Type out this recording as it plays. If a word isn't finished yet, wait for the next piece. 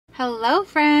Hello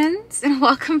friends, and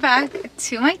welcome back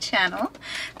to my channel.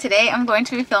 Today I'm going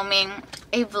to be filming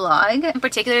a vlog. In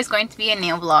particular, it's going to be a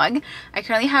nail vlog. I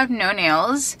currently have no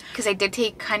nails because I did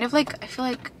take kind of like, I feel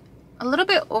like a little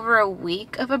bit over a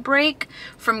week of a break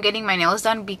from getting my nails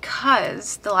done,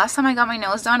 because the last time I got my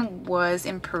nails done was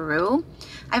in Peru.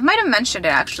 I might have mentioned it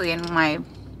actually in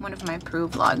one of my Peru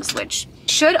vlogs, which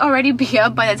should already be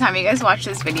up by the time you guys watch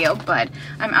this video. But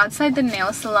I'm outside the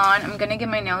nail salon. I'm gonna get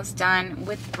my nails done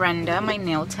with Brenda, my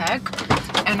nail tech,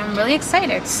 and I'm really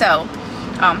excited. So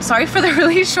sorry for the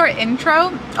really short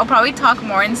intro. I'll probably talk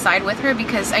more inside with her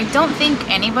because I don't think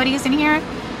anybody's in here.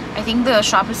 I think the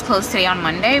shop is closed today on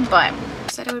Monday, but I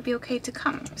said it would be okay to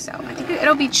come. So I think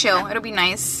it'll be chill, it'll be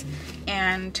nice,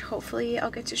 and hopefully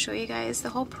I'll get to show you guys the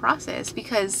whole process,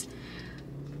 because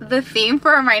the theme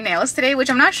for my nails today, which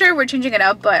I'm not sure we're changing it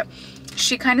up, but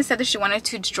she kind of said that she wanted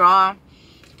to draw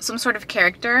some sort of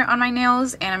character on my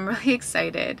nails, and I'm really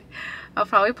excited. I'll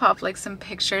probably pop like some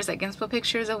pictures, like inspo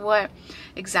pictures of what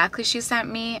exactly she sent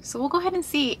me. So we'll go ahead and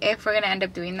see if we're gonna end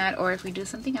up doing that or if we do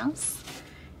something else.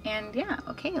 And yeah,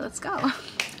 okay, let's go.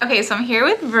 Okay, so I'm here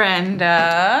with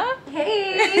Brenda.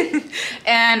 Hey!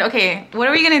 And okay, what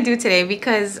are we gonna do today?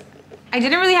 Because I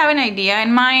didn't really have an idea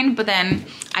in mind, but then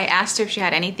I asked her if she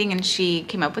had anything and she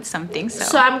came up with something.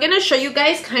 So I'm gonna show you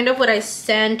guys kind of what I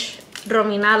sent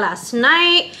Romina last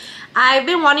night. I've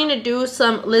been wanting to do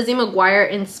some Lizzie McGuire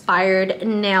inspired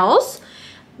nails.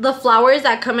 The flowers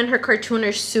that come in her cartoon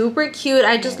are super cute.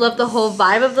 I just love the whole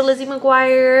vibe of the Lizzie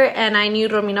McGuire, and I knew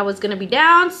Romina was gonna be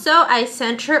down, so I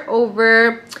sent her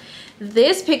over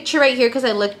this picture right here because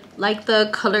I like the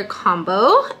color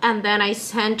combo, and then I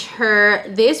sent her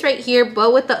this right here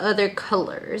but with the other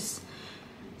colors.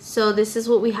 So this is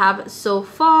what we have so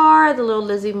far, the little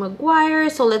Lizzie McGuire.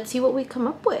 So let's see what we come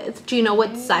up with. Do you know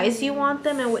what size you want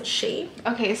them and what shape?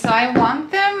 Okay, so I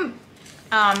want them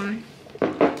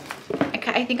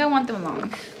I think I want them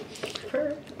long,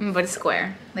 but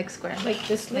square, like square, like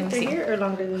this length right here, or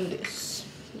longer than this.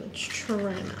 Let's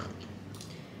try now,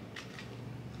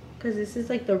 because this is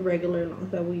like the regular long,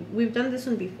 but we've done this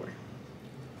one before.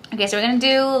 Okay, so we're gonna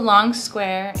do long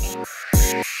square.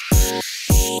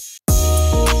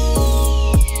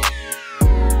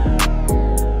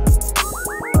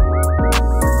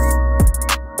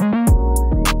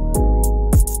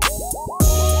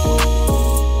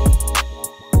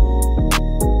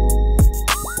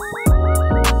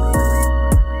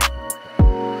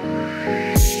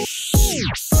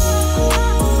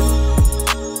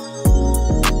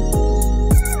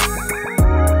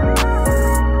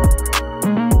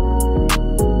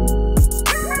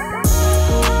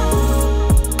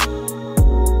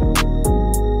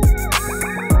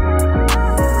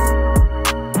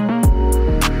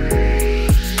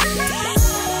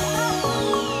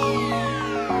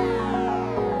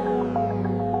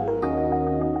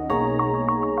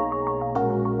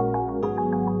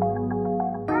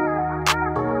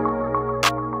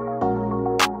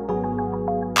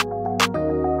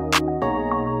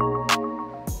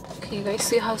 You guys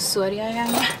see how sweaty I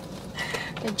am?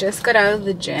 I just got out of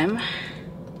the gym.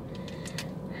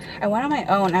 I went on my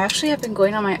own. I actually have been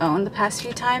going on my own the past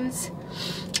few times.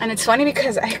 And it's funny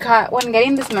because when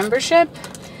getting this membership,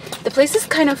 the place is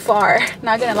kind of far,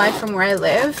 not gonna lie, from where I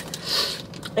live.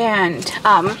 And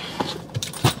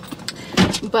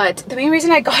but the main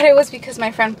reason I got it was because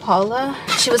my friend Paula,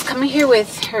 she was coming here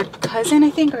with her cousin,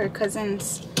 I think, or her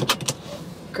cousin's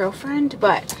girlfriend.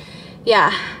 But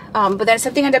yeah, but then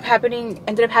something ended up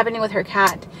happening with her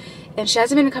cat, and she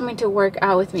hasn't been coming to work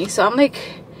out with me. So I'm like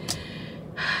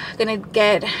gonna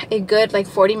get a good like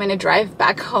 40-minute drive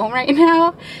back home right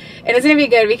now, and it's gonna be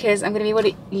good because I'm gonna be able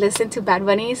to listen to Bad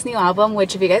Bunny's new album,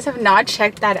 which if you guys have not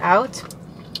checked that out,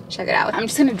 check it out. I'm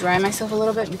just gonna dry myself a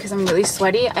little bit because I'm really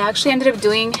sweaty. I actually ended up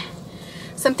doing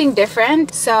something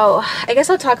different, so I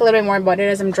guess I'll talk a little bit more about it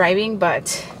as I'm driving.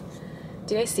 But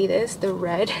did I see this? The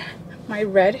red, my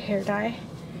red hair dye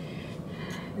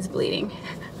is bleeding.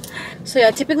 So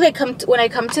yeah, typically when I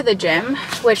come to the gym,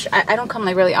 which I don't come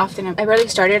like really often. I barely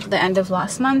started at the end of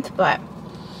last month, but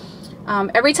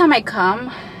every time I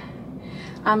come,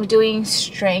 I'm doing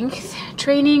strength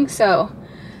training. So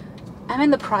I'm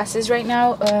in the process right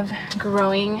now of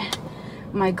growing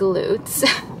my glutes.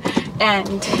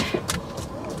 And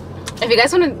if you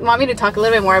guys want me to talk a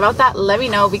little bit more about that, let me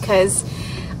know, because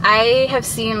I have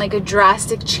seen like a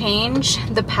drastic change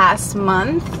the past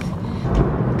month.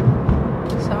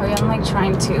 Sorry, I'm like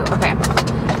trying to, okay.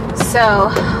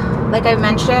 So, like I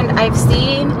mentioned, I've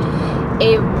seen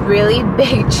a really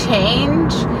big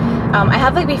change. I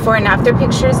have like before and after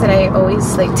pictures that I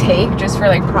always like take just for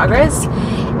like progress.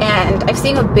 and I've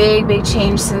seen a big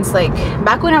change since like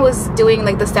back when I was doing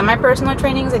like the semi-personal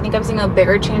trainings. I think I'm seeing a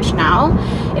bigger change now,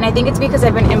 and I think it's because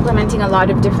I've been implementing a lot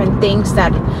of different things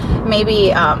that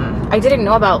maybe I didn't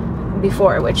know about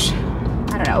before, which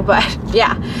I don't know, but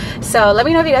yeah. So let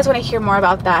me know if you guys want to hear more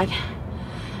about that.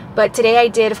 But today I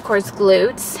did, of course,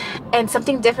 glutes, and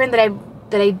something different that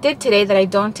I did today that I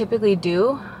don't typically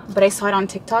do, but I saw it on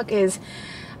TikTok, is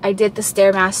I did the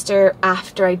Stairmaster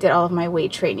after I did all of my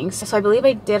weight training. So I believe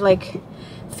I did like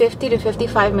 50 to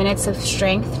 55 minutes of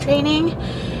strength training,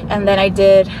 and then I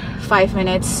did 5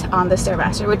 minutes on the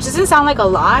Stairmaster, which doesn't sound like a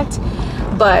lot,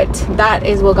 but that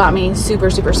is what got me super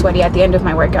sweaty at the end of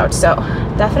my workout. So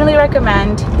definitely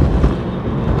recommend.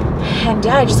 And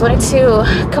yeah, I just wanted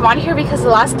to come on here because the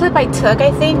last clip I took,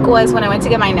 I think, was when I went to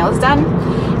get my nails done,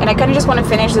 and I kind of just want to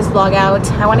finish this vlog out.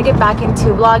 I want to get back into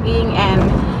vlogging,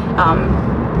 and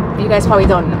you guys probably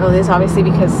don't know this obviously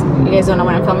because you guys don't know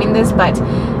when I'm filming this, but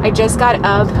I just got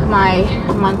up my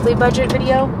monthly budget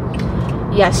video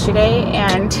yesterday,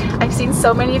 and I've seen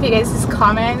so many of you guys'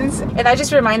 comments, and that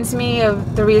just reminds me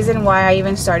of the reason why I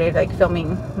even started like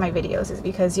filming my videos, is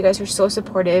because you guys are so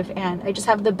supportive, and I just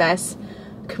have the best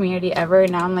community ever.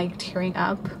 And now I'm like tearing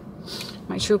up,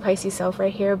 my true Pisces self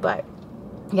right here. But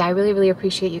yeah, I really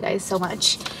appreciate you guys so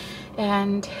much.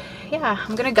 And yeah,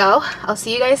 I'm gonna go. I'll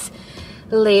see you guys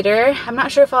later. I'm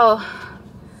not sure if I'll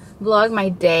vlog my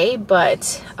day,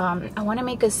 but I want to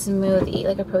make a smoothie,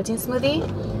 like a protein smoothie,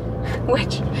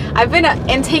 which I've been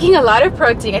intaking a lot of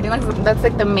protein. I think that's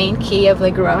like the main key of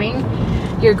like growing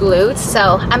your glutes.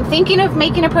 So I'm thinking of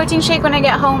making a protein shake when I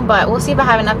get home, but we'll see if I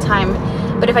have enough time.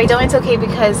 But if I don't, it's okay,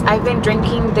 because I've been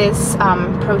drinking this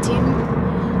protein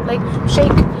like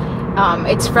shake.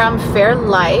 It's from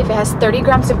Fairlife. It has 30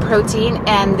 grams of protein,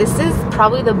 and this is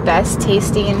probably the best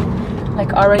tasting,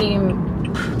 like already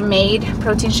made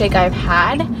protein shake I've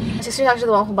had. My sister's actually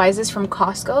the one who buys this from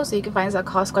Costco, so you can find this at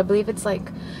Costco. I believe it's like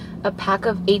a pack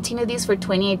of 18 of these for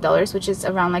 $28, which is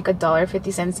around like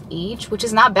 $1.50 each, which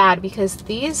is not bad because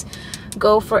these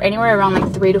go for anywhere around like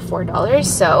 $3 to $4.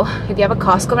 So if you have a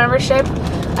Costco membership,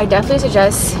 I definitely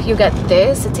suggest you get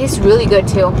this. It tastes really good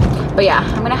too. But yeah,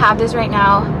 I'm gonna have this right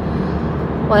now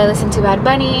while I listen to Bad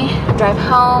Bunny, drive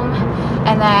home,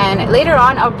 and then later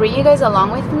on I'll bring you guys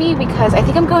along with me because I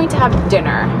think I'm going to have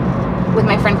dinner with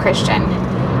my friend Christian.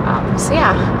 So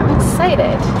yeah, I'm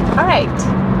excited. All right,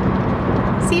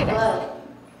 see you guys.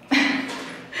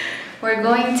 We're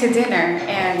going to dinner,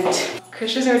 and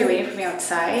Christian's already waiting for me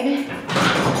outside.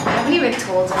 I haven't even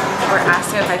told him or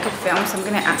asked him if I could film, so I'm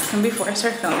gonna ask him before I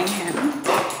start filming him.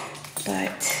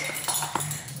 But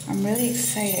I'm really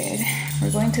excited.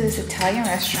 We're going to this Italian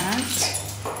restaurant.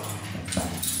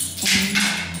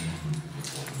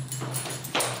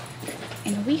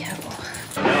 In WeHo.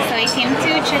 So I came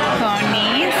to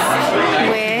Chiconi's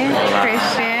with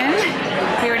Christian.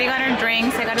 We already got our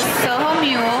drinks. I got a Soho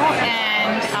Mule,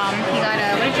 and he got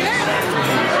a, what did you get?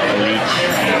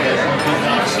 Lychee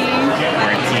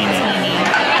martini.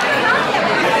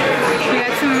 We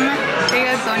got some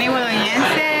rigatoni bolognese.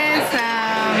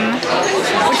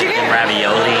 What'd you get?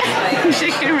 Ravioli.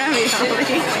 Chicken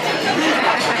ravioli.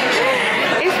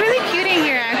 It's really cute in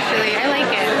here, actually. I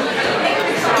like it.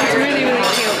 It's really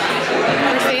cute.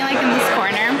 We're sitting like in this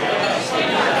corner.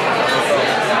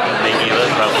 They gave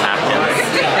us both napkins.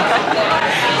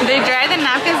 They dry the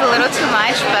napkins a little too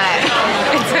much, but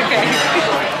it's okay.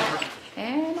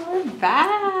 And we're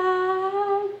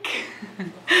back.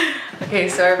 Okay,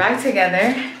 so we're back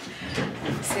together.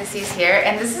 Sissy's here,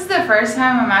 and this is the first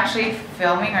time I'm actually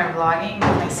filming or vlogging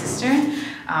with my sister.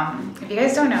 If you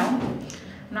guys don't know,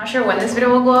 I'm not sure when this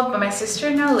video will go up, but my sister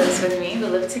now lives with me. We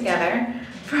live together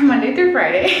from Monday through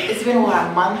Friday. It's been what,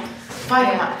 a month?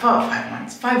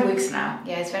 5 weeks now.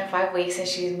 Yeah, it's been 5 weeks since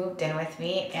she's moved in with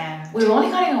me, and We've only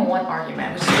gotten in one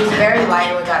argument, which was very light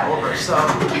and we got over, so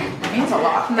it means a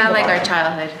lot. not like our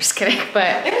childhood. Just kidding,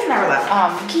 but It was never that.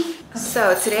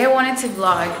 so today I wanted to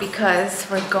vlog because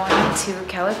we're going to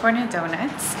California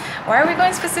Donuts. Why are we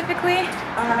going specifically?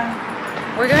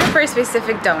 We're going for a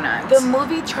specific donut. The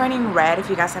movie Turning Red, if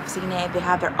you guys have seen it, they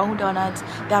have their own donuts.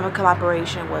 They have a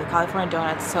collaboration with California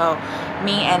Donuts. So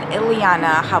me and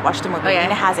Ivanna have watched the movie. Oh, yeah.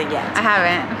 And it hasn't yet. I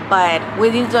haven't. But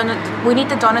we need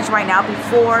the donuts right now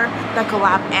before the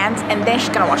collab ends, and then she's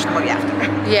gonna watch the movie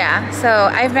after. Yeah, so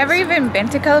I've never even been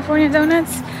to California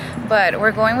Donuts, but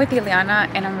we're going with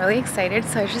Ileana, and I'm really excited.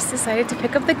 So I just decided to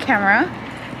pick up the camera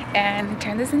and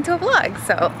turn this into a vlog.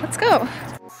 So let's go.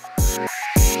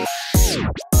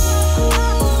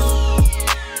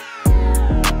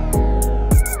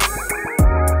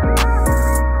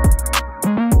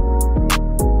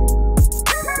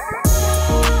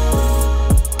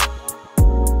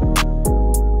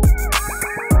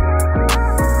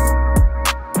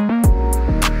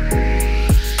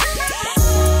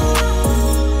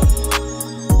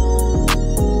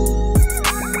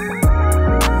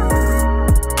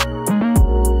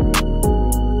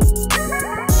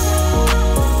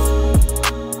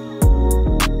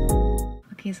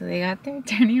 Okay, so they got their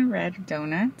turning red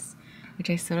donuts, which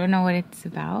I still don't know what it's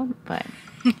about, but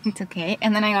it's okay.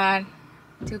 And then I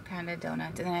got 2 panda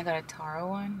donuts, and then I got a taro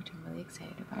one, which I'm really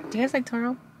excited about. Do you guys like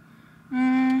taro?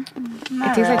 Not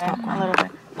It tastes like popcorn. A little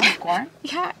bit. Popcorn?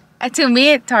 Yeah. To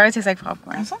me, taro tastes like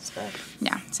popcorn. That sounds good.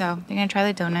 Yeah, so they're gonna try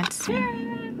the donuts. Look,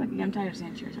 I'm tired of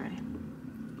saying cheers already.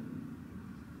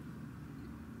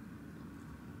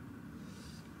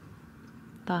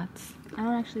 Thoughts? I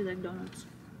don't actually like donuts.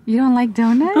 You don't like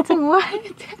donuts?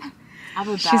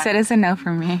 What? She said it's a no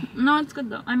for me. No, it's good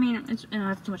though. I mean, it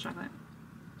has too much chocolate.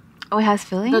 Oh, it has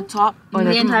filling? The top, Or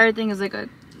The entire thing is like a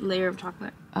layer of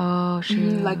chocolate. Oh,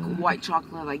 shoot. like white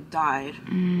chocolate, like dyed.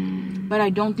 But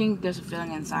I don't think there's a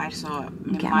filling inside, so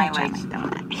it Get might my like.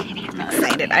 donut. I'm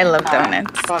excited. I love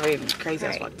donuts. Probably crazy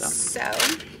as fuck though. So,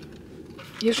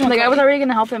 Like I was already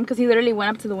gonna help him because he literally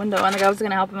went up to the window and like I was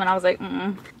gonna help him and I was like,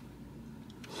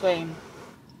 Same.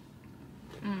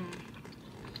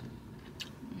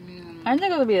 I didn't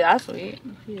think it would be that sweet.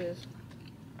 He is.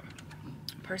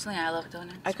 personally, I love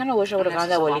donuts. I kind of wish I would have Unless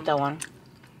gotten that it's a abuelita one.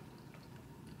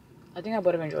 I think I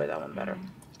would have enjoyed that one better.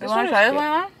 You want to try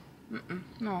this one?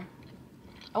 No.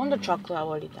 I want the chocolate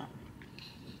abuelita.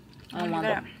 I don't want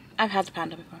that. I've had the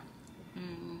panda before.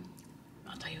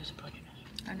 I'll tell you it was a project.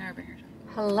 I've never been here.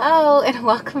 Hello and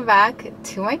welcome back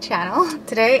to my channel.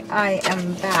 Today I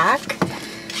am back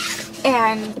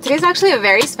and today's actually a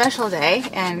very special day,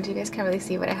 and you guys can't really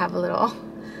see, but I have a little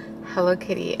Hello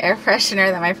Kitty air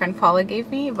freshener that my friend Paula gave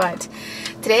me. But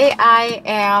today I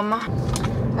am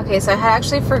okay, so I had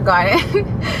actually forgotten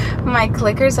my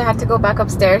clicker, so I had to go back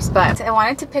upstairs, but I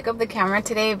wanted to pick up the camera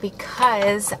today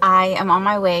because I am on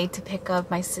my way to pick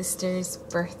up my sister's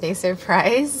birthday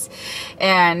surprise,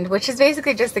 and which is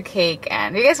basically just a cake,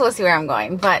 and you guys will see where I'm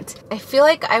going. But I feel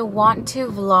like I want to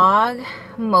vlog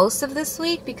most of this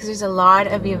week because there's a lot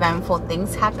of eventful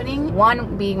things happening,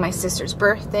 one being my sister's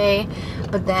birthday,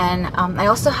 but then I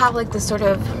also have like this sort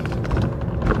of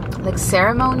like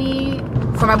ceremony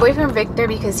for my boyfriend Victor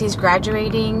because he's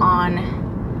graduating on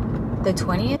the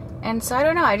 20th, and so I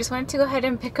don't know, I just wanted to go ahead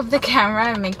and pick up the camera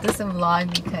and make this a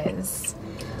vlog because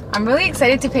I'm really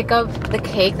excited to pick up the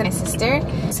cake that my sister.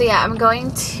 So yeah, I'm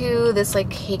going to this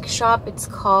like cake shop. It's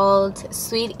called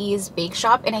Sweet Ease Bake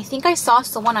Shop, and I think I saw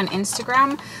someone on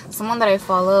Instagram, someone that I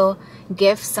follow,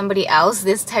 gift somebody else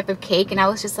this type of cake, and I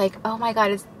was just like, oh my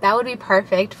god, that would be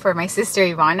perfect for my sister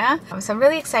Ivanna. So I'm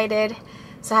really excited.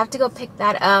 So I have to go pick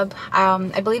that up.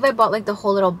 I believe I bought like the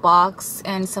whole little box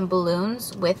and some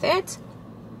balloons with it.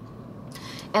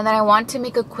 And then I want to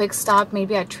make a quick stop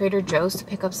maybe at Trader Joe's to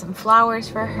pick up some flowers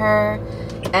for her.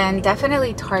 And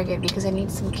definitely Target because I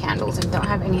need some candles and don't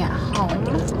have any at home.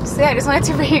 So yeah, I just wanted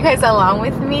to bring you guys along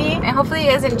with me. And hopefully you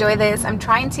guys enjoy this. I'm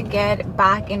trying to get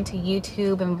back into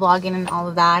YouTube and vlogging and all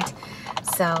of that.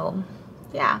 So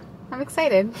yeah, I'm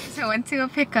excited. So I went to go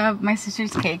pick up my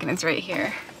sister's cake and it's right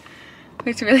here.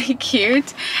 It's really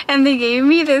cute, and they gave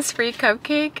me this free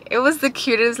cupcake. It was the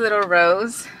cutest little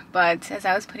rose, but as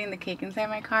I was putting the cake inside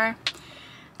my car,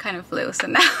 kind of flew. So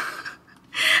now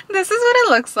this is what it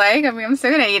looks like. I mean, I'm still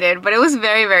gonna eat it, but it was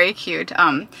very, very cute.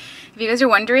 If you guys are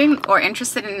wondering or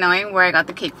interested in knowing where I got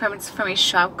the cake from, it's from a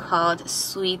shop called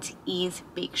Sweet Ease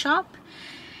Bake Shop.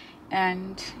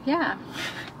 And yeah,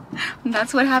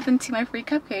 that's what happened to my free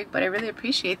cupcake, but I really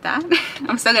appreciate that.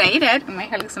 I'm still gonna eat it. My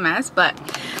hair looks a mess, but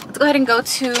let's go ahead and go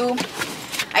to,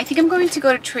 I think I'm going to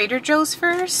go to Trader Joe's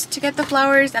first to get the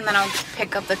flowers, and then I'll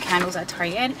pick up the candles at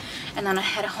Target, and then I'll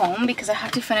head home because I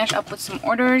have to finish up with some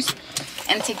orders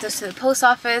and take those to the post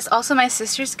office. Also, my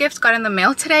sister's gift got in the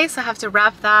mail today, so I have to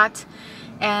wrap that.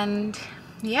 And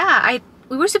yeah,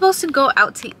 we were supposed to go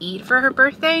out to eat for her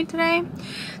birthday today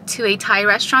to a Thai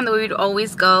restaurant that we would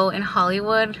always go in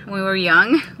Hollywood when we were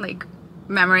young, like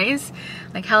memories,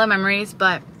 like hella memories.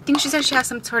 But I think she said she has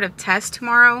some sort of test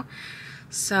tomorrow,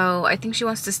 so I think she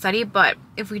wants to study. But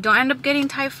if we don't end up getting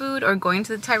Thai food or going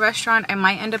to the Thai restaurant, I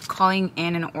might end up calling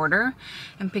in an order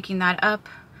and picking that up,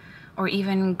 or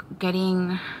even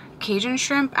getting Cajun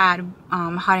shrimp at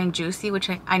Hot and Juicy, which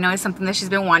I know is something that she's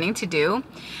been wanting to do.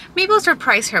 Maybe I'll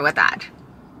surprise her with that.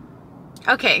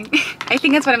 Okay, I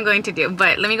think that's what I'm going to do,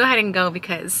 but let me go ahead and go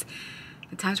because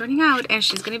the time's running out and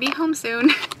she's gonna be home soon.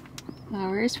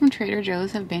 Flowers from Trader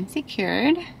Joe's have been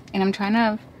secured, and I'm trying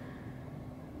to,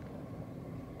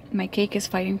 my cake is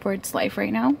fighting for its life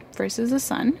right now versus the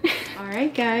sun.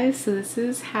 Alright guys, so this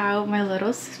is how my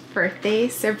little birthday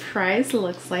surprise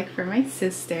looks like for my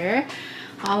sister.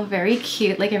 All very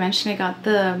cute. Like I mentioned, I got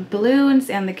the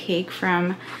balloons and the cake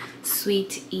from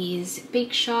Sweet Ease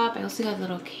Bake Shop. I also got a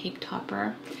little cake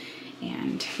topper,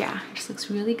 And yeah, it just looks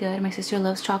really good. My sister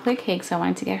loves chocolate cake, so I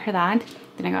wanted to get her that.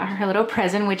 Then I got her little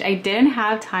present, which I didn't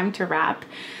have time to wrap,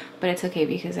 but it's okay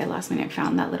because I last minute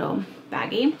found that little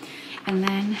baggie. And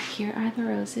then here are the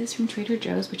roses from Trader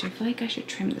Joe's, which I feel like I should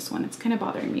trim this one. It's kind of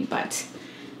bothering me, but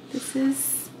this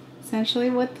is essentially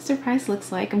what the surprise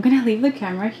looks like. I'm gonna leave the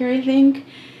camera here, I think,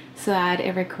 so that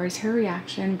it records her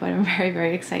reaction, but I'm very,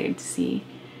 very excited to see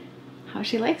how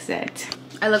she likes it.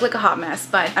 I look like a hot mess,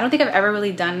 but I don't think I've ever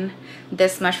really done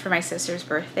this much for my sister's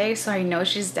birthday, so I know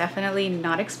she's definitely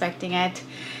not expecting it,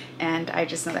 and I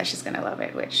just know that she's gonna love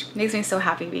it, which makes me so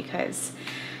happy because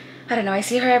I don't know, I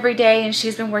see her every day and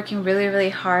she's been working really, really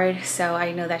hard, so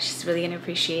I know that she's really gonna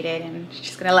appreciate it and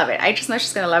she's gonna love it. I just know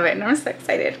she's gonna love it, and I'm so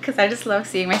excited because I just love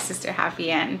seeing my sister happy,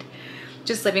 and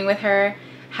just living with her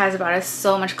has brought us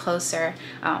so much closer,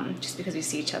 just because we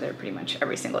see each other pretty much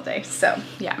every single day. So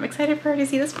yeah, I'm excited for her to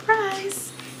see the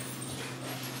surprise.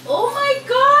 Oh my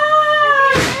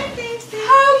god!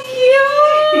 How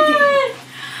cute!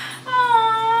 Oh,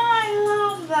 I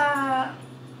love that.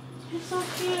 It's so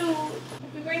cute.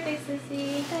 Happy birthday,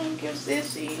 Sissy. Thank you,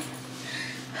 Sissy.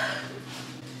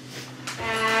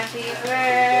 Happy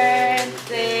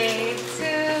birthday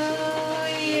to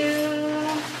you.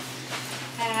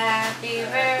 Happy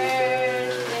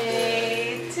birthday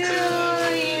to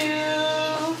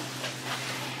you.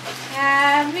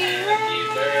 Happy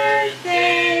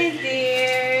birthday,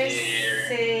 dear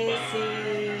Sissy.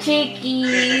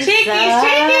 Chickies. Chickies,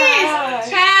 chickies!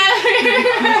 Happy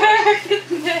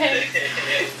birthday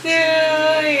to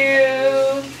you.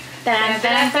 Tan,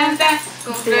 tan, tan, tan.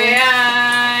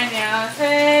 Cumpleaños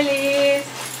feliz.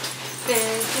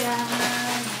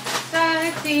 Cumpleaños a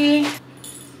ti.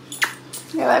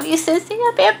 I love you, Sissy.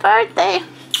 Happy birthday.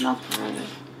 No crying.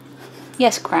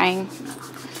 Yes, crying.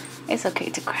 It's okay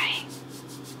to cry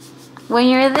when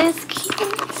you're this cute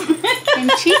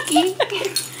and cheeky.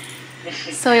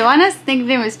 So Ivanna's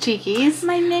nickname is Cheekies.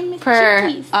 My name is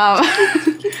Cheekies.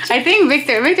 I think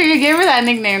Victor, you gave her that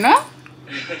nickname, no?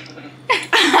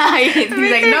 He's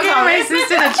like, no, call my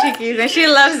sister the Cheekies, and she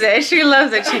loves it. She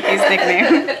loves the Cheekies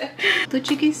nickname. The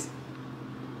Cheekies.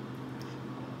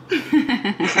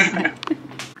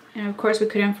 And of course, we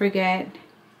couldn't forget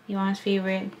Ivanna's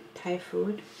favorite Thai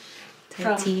food,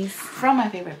 Thai teas. From my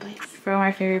favorite place. From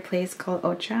our favorite place called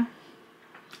Ocha.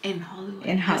 In Hollywood.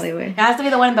 In Hollywood. It has to be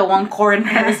the one in the one corner. It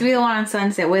has to be the one on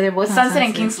Sunset, where they're both on Sunset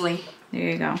and Kingsley. There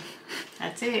you go.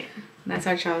 That's it. That's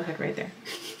our childhood right there.